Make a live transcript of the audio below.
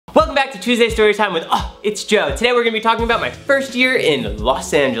back to Tuesday Storytime with it's Joe. Today we're gonna be talking about my first year in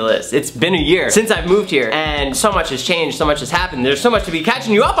Los Angeles. It's been a year since I've moved here and so much has changed, so much has happened. There's so much to be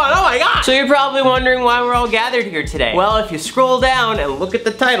catching you up on, oh my god! So you're probably wondering why we're all gathered here today. Well, if you scroll down and look at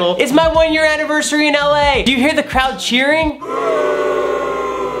the title, it's my 1 year anniversary in LA. Do you hear the crowd cheering?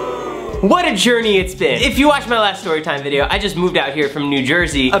 What a journey it's been. If you watched my last Storytime video, I just moved out here from New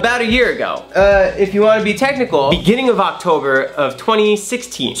Jersey about a year ago. If you want to be technical, beginning of October of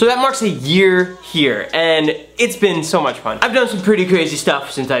 2016. So that marks a year here, and it's been so much fun. I've done some pretty crazy stuff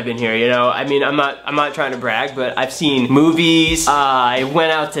since I've been here, you know? I mean, I'm not trying to brag, but I've seen movies, I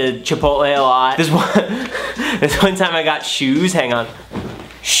went out to Chipotle a lot. This one time I got shoes, hang on.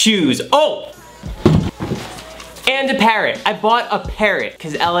 Shoes, oh! And a parrot. I bought a parrot,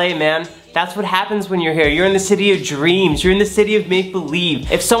 cause LA, man, that's what happens when you're here. You're in the city of dreams. You're in the city of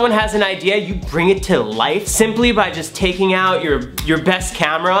make-believe. If someone has an idea, you bring it to life simply by just taking out your best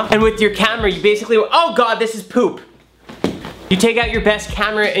camera. And with your camera, you basically, oh god, this is poop. You take out your best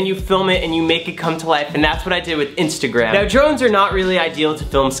camera and you film it and you make it come to life, and that's what I did with Instagram. Now, drones are not really ideal to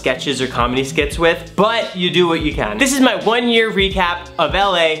film sketches or comedy skits with, but you do what you can. This is my 1 year recap of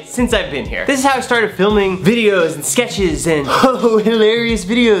LA since I've been here. This is how I started filming videos and sketches and hilarious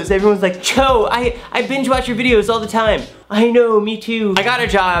videos. Everyone's like, Joe, I binge watch your videos all the time. I know, me too. I got a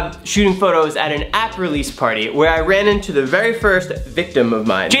job shooting photos at an app release party where I ran into the very first victim of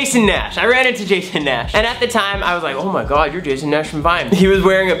mine, Jason Nash. I ran into Jason Nash. And at the time, I was like, oh my god, you're Jason Nash from Vine. He was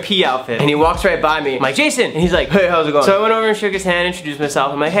wearing a pea outfit and he walks right by me. I'm like, Jason! And he's like, hey, how's it going? So I went over and shook his hand, introduced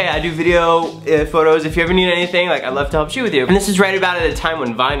myself. I'm like, hey, I do video photos. If you ever need anything, like, I'd love to help shoot with you. And this is right about at a time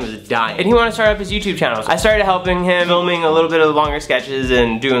when Vine was dying. And he wanted to start up his YouTube channel. So I started helping him, filming a little bit of longer sketches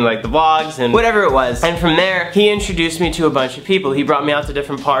and doing like the vlogs and whatever it was. And from there, he introduced me to a bunch of people. He brought me out to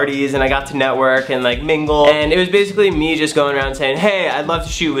different parties and I got to network and like mingle. And it was basically me just going around saying, hey, I'd love to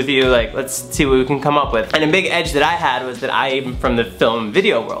shoot with you. Like, let's see what we can come up with. And a big edge that I had was that I am from the film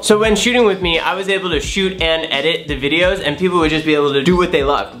video world. So when shooting with me, I was able to shoot and edit the videos and people would just be able to do what they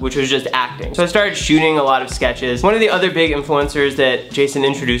loved, which was just acting. So I started shooting a lot of sketches. One of the other big influencers that Jason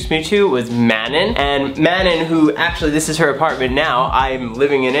introduced me to was Manon. And Manon, who actually, this is her apartment now, I'm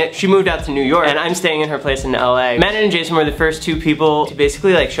living in it. She moved out to New York and I'm staying in her place in LA. Manon and Jason were the first two people to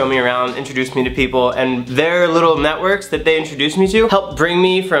basically like show me around, introduce me to people, and their little networks that they introduced me to helped bring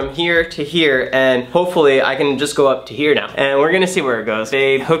me from here to here, and hopefully I can just go up to here now. And we're gonna see where it goes.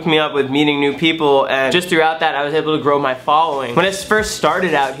 They hooked me up with meeting new people, and just throughout that I was able to grow my following. When I first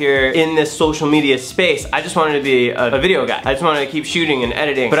started out here in this social media space, I just wanted to be a video guy. I just wanted to keep shooting and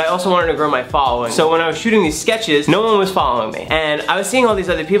editing, but I also wanted to grow my following. So when I was shooting these sketches, no one was following me. And I was seeing all these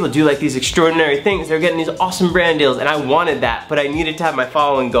other people do like these extraordinary things. They're getting these awesome brand deals, and I wanted that, but I needed to have my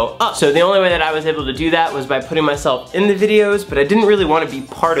following go up. So the only way that I was able to do that was by putting myself in the videos, but I didn't really want to be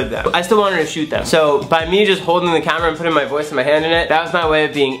part of them. I still wanted to shoot them. So by me just holding the camera and putting my voice and my hand in it, that was my way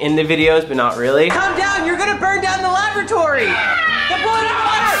of being in the videos, but not really. Calm down, you're gonna burn down the laboratory! They're blowing up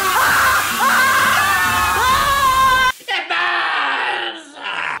water!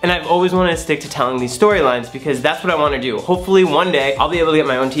 And I've always wanted to stick to telling these storylines because that's what I want to do. Hopefully one day I'll be able to get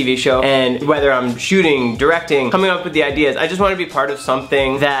my own TV show, and whether I'm shooting, directing, coming up with the ideas, I just want to be part of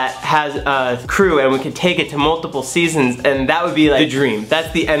something that has a crew and we can take it to multiple seasons, and that would be like the dream.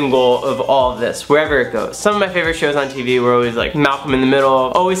 That's the end goal of all of this, wherever it goes. Some of my favorite shows on TV were always like Malcolm in the Middle,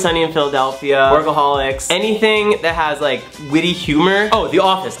 Always Sunny in Philadelphia, Workaholics, anything that has like witty humor. Oh, The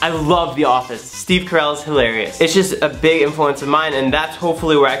Office. I love The Office. Steve Carell's hilarious. It's just a big influence of mine, and that's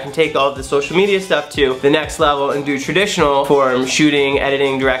hopefully where I can take all of the social media stuff to the next level and do traditional form shooting,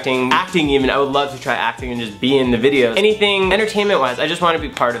 editing, directing, acting even. I would love to try acting and just be in the videos. Anything entertainment wise, I just want to be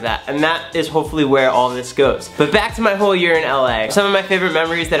part of that, and that is hopefully where all this goes. But back to my whole year in LA. Some of my favorite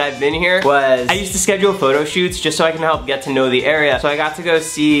memories that I've been here was I used to schedule photo shoots just so I can help get to know the area. So I got to go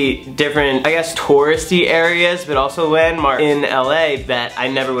see different, I guess, touristy areas, but also landmarks in LA that I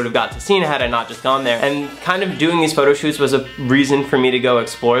never would have got to see had I not just gone there. And kind of doing these photo shoots was a reason for me to go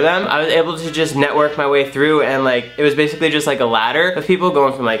explore them. I was able to just network my way through, and like it was basically just like a ladder of people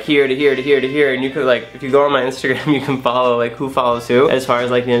going from like here to here to here to here, and you could like, if you go on my Instagram, you can follow like who follows who as far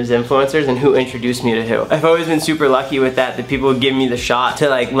as like these influencers and who introduced me to who. I've always been super lucky with that people would give me the shot to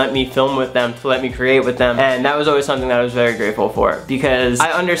like let me film with them, to let me create with them, and that was always something that I was very grateful for, because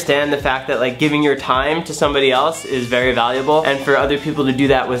I understand the fact that like giving your time to somebody else is very valuable, and for other people to do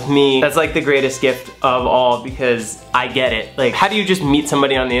that with me, that's like the greatest gift of all, because I get it. Like, how do you just meet somebody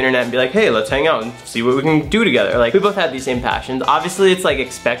somebody on the internet and be like, hey, let's hang out and see what we can do together. Like, we both have these same passions. Obviously, it's like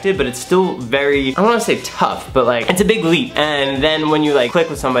expected, but it's still very, I don't want to say tough, but like, it's a big leap. And then when you like click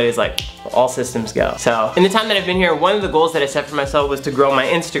with somebody, it's like, all systems go. So, in the time that I've been here, one of the goals that I set for myself was to grow my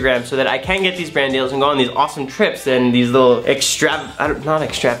Instagram so that I can get these brand deals and go on these awesome trips and these little not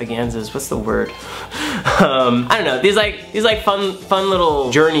extravaganzas, what's the word? I don't know, these like fun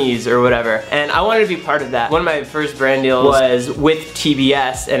little journeys or whatever. And I wanted to be part of that. One of my first brand deals was with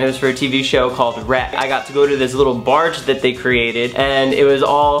TBS, and it was for a TV show called Rec. I got to go to this little barge that they created, and it was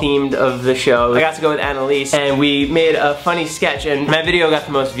all themed of the show. I got to go with Annalise, and we made a funny sketch, and my video got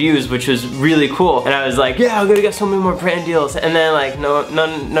the most views, which was really cool. And I was like, yeah, I'm gonna get so many more brand deals. And then like, no,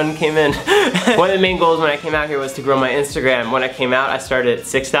 none came in. One of the main goals when I came out here was to grow my Instagram. When I came out, I started at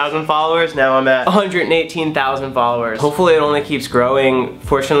 6,000 followers. Now I'm at 118,000 followers. Hopefully it only keeps growing.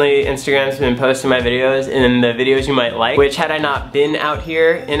 Fortunately, Instagram's been posting my videos in the videos you might like, which had I not been out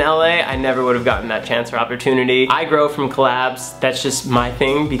here in LA, I never would have gotten that chance or opportunity. I grow from collabs. That's just my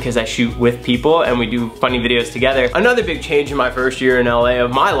thing because I shoot with people and we do funny videos together. Another big change in my first year in LA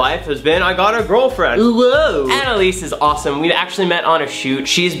of my life has been I got a girlfriend. Whoa! Annalise is awesome. We actually met on a shoot.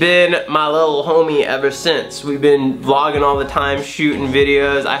 She's been my little homie ever since. We've been vlogging all the time, shooting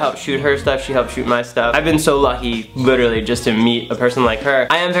videos. I help shoot her stuff, she helps shoot my stuff. I've been so lucky, literally, just to meet a person like her.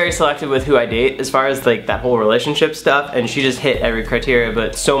 I am very selective with who I date as far as like that whole relationship stuff, and she just hit every criteria,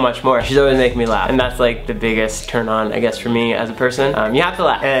 but so much more. She's always making me laugh, and that's like the biggest turn on, I guess, for me as a person. You have to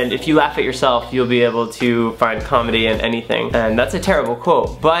laugh, and if you laugh at yourself, you'll be able to find comedy in anything. And that's a terrible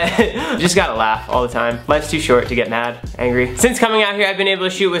quote, but you just gotta laugh all the time. Life's too short to get mad, angry. Since coming out here, I've been able to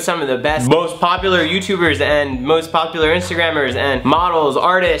shoot with some of the best, most popular YouTubers and most popular Instagrammers and models,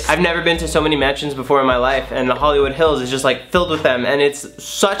 artists. I've never been to so many mansions before in my life, and the Hollywood Hills is just like filled with them, and it's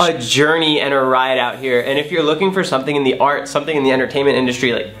such a journey and a ride out here. And if you're looking for something in the art, something in the entertainment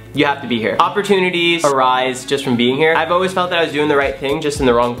industry, like, you have to be here. Opportunities arise just from being here. I've always felt that I was doing the right thing, just in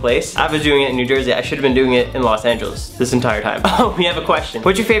the wrong place. I was doing it in New Jersey. I should have been doing it in Los Angeles this entire time. Oh, we have a question.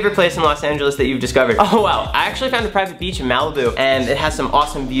 What's your favorite place in Los Angeles that you've discovered? Oh wow, I actually found a private beach in Malibu, and it has some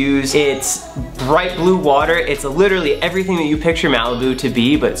awesome views. It's bright blue water. It's literally everything that you picture Malibu to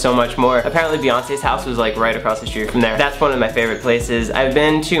be, but so much more. Apparently Beyonce's house was like right across the street from there. That's one of my favorite places. I've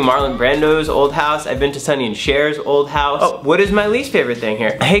been to Marlon Brando's old house. I've been to Sonny and Cher's old house. Oh, what is my least favorite thing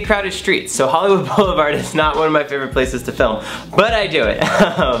here? I hate crowded streets, so Hollywood Boulevard is not one of my favorite places to film, but I do it.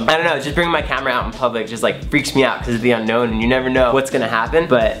 I don't know, just bringing my camera out in public just like freaks me out because of the unknown, and you never know what's gonna happen,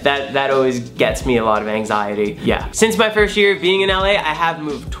 but that always gets me a lot of anxiety. Yeah. Since my first year of being in LA, I have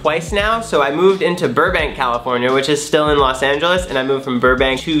moved twice now. So I moved into Burbank, California, which is still in Los Angeles, and I moved from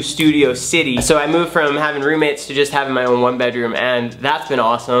Burbank to Studio City. So I moved from having roommates to just having my own one bedroom, and that's been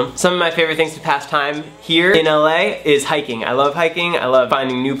awesome. Some of my favorite things to pass time here in LA is hiking. I love hiking. I love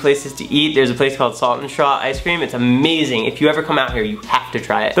finding new places to eat. There's a place called Salt and Straw Ice Cream. It's amazing. If you ever come out here, you have to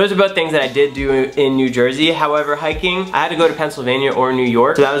try it. Those are both things that I did do in New Jersey. However, hiking, I had to go to Pennsylvania or New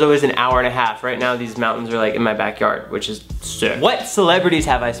York, so that was always an hour and a half. Right now, these mountains are like in my backyard, which is sick. What celebrities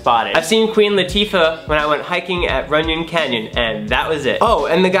have I spotted? I've seen Queen Latifah when I went hiking at Runyon Canyon, and that was it. Oh,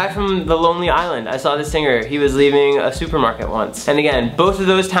 and the guy from The Lonely Island. I saw the singer. He was leaving a supermarket once. And again, both of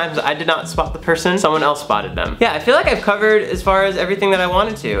those times I did not spot the person, someone else spotted them. Yeah, I feel like I've covered as far as everything that I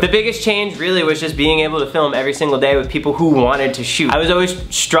wanted to. The biggest change really was just being able to film every single day with people who wanted to shoot. I was always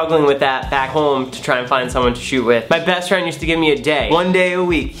struggling with that back home to try and find someone to shoot with. My best friend used to give me a day, one day a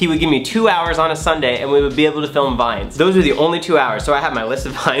week. He would give me 2 hours on a Sunday, and we would be able to film vines. Those were the only 2 hours, so I had my list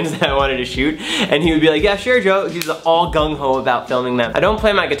of vines that I wanted to shoot, and he would be like, yeah, sure, Joe. He was all gung-ho about filming them. I don't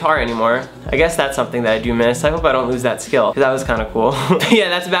play my guitar anymore. I guess that's something that I do miss. I hope I don't lose that skill, because that was kind of cool. Yeah,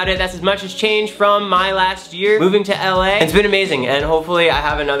 that's about it. That's as much as changed from my last year moving to LA. It's been amazing, and hopefully I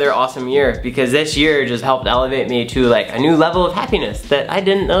have another awesome year, because this year just helped elevate me to like a new level of happiness that I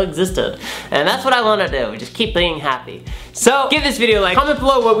didn't know existed. And that's what I want to do, just keep being happy. So give this video a like, comment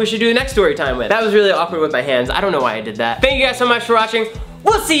below what we should do next story time with. That was really awkward with my hands. I don't know why I did that. Thank you guys so much for watching.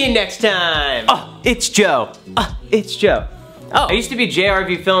 We'll see you next time. Oh, it's Joe. It's Joe. Oh, I used to be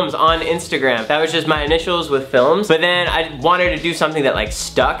JRV Films on Instagram. That was just my initials with films, but then I wanted to do something that like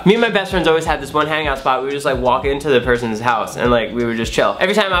stuck. Me and my best friends always had this one hangout spot. We would just like walk into the person's house and like we would just chill.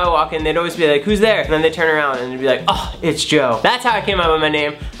 Every time I would walk in, they'd always be like, who's there? And then they'd turn around and they'd be like, oh, it's Joe. That's how I came up with my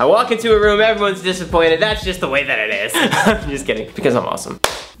name. I walk into a room, everyone's disappointed. That's just the way that it is. I'm just kidding, because I'm awesome.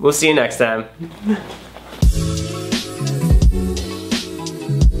 We'll see you next time.